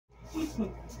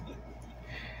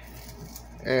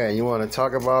Yeah, you want to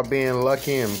talk about being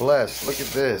lucky and blessed? Look at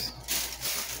this.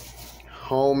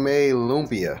 Homemade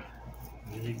lumpia.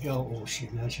 There you go. Oh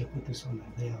shit, now I should put this on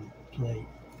the damn plate.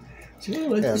 So, yeah,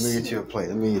 let me get you a plate.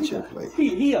 Let me get you a plate.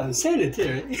 He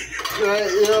unsanitary.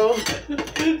 You know,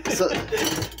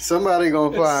 somebody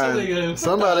gonna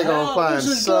find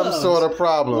some sort of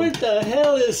problem. What the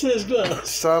hell is his gloves?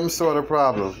 Some sort of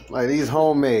problem. Like these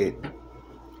homemade.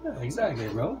 Yeah, exactly,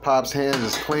 bro. Pop's hands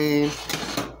is clean.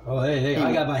 Oh, hey,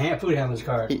 I got my food handler's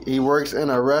card. He works in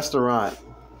a restaurant,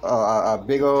 a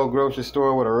big old grocery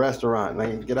store with a restaurant.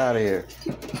 Like, get out of here.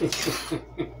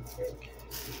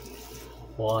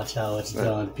 Watch how it's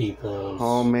done, people.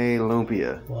 Homemade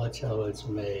lumpia. Watch how it's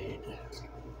made.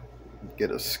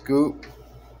 Get a scoop.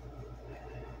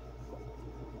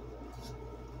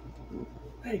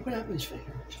 Hey, what happened to his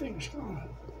finger? His finger's gone.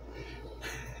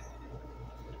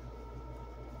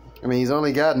 I mean, he's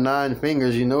only got 9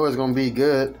 fingers. You know it's gonna be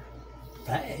good.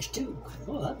 Fast too.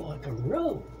 Oh, that boy can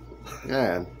roll.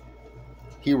 Yeah.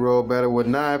 He rolled better with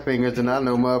 9 fingers than I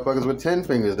know motherfuckers with 10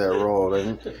 fingers that roll.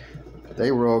 And they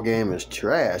roll game is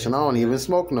trash, and I don't even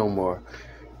smoke no more.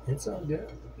 It's all good.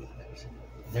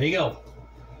 There you go.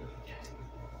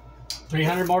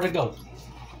 300 more to go.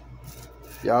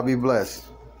 Y'all be blessed.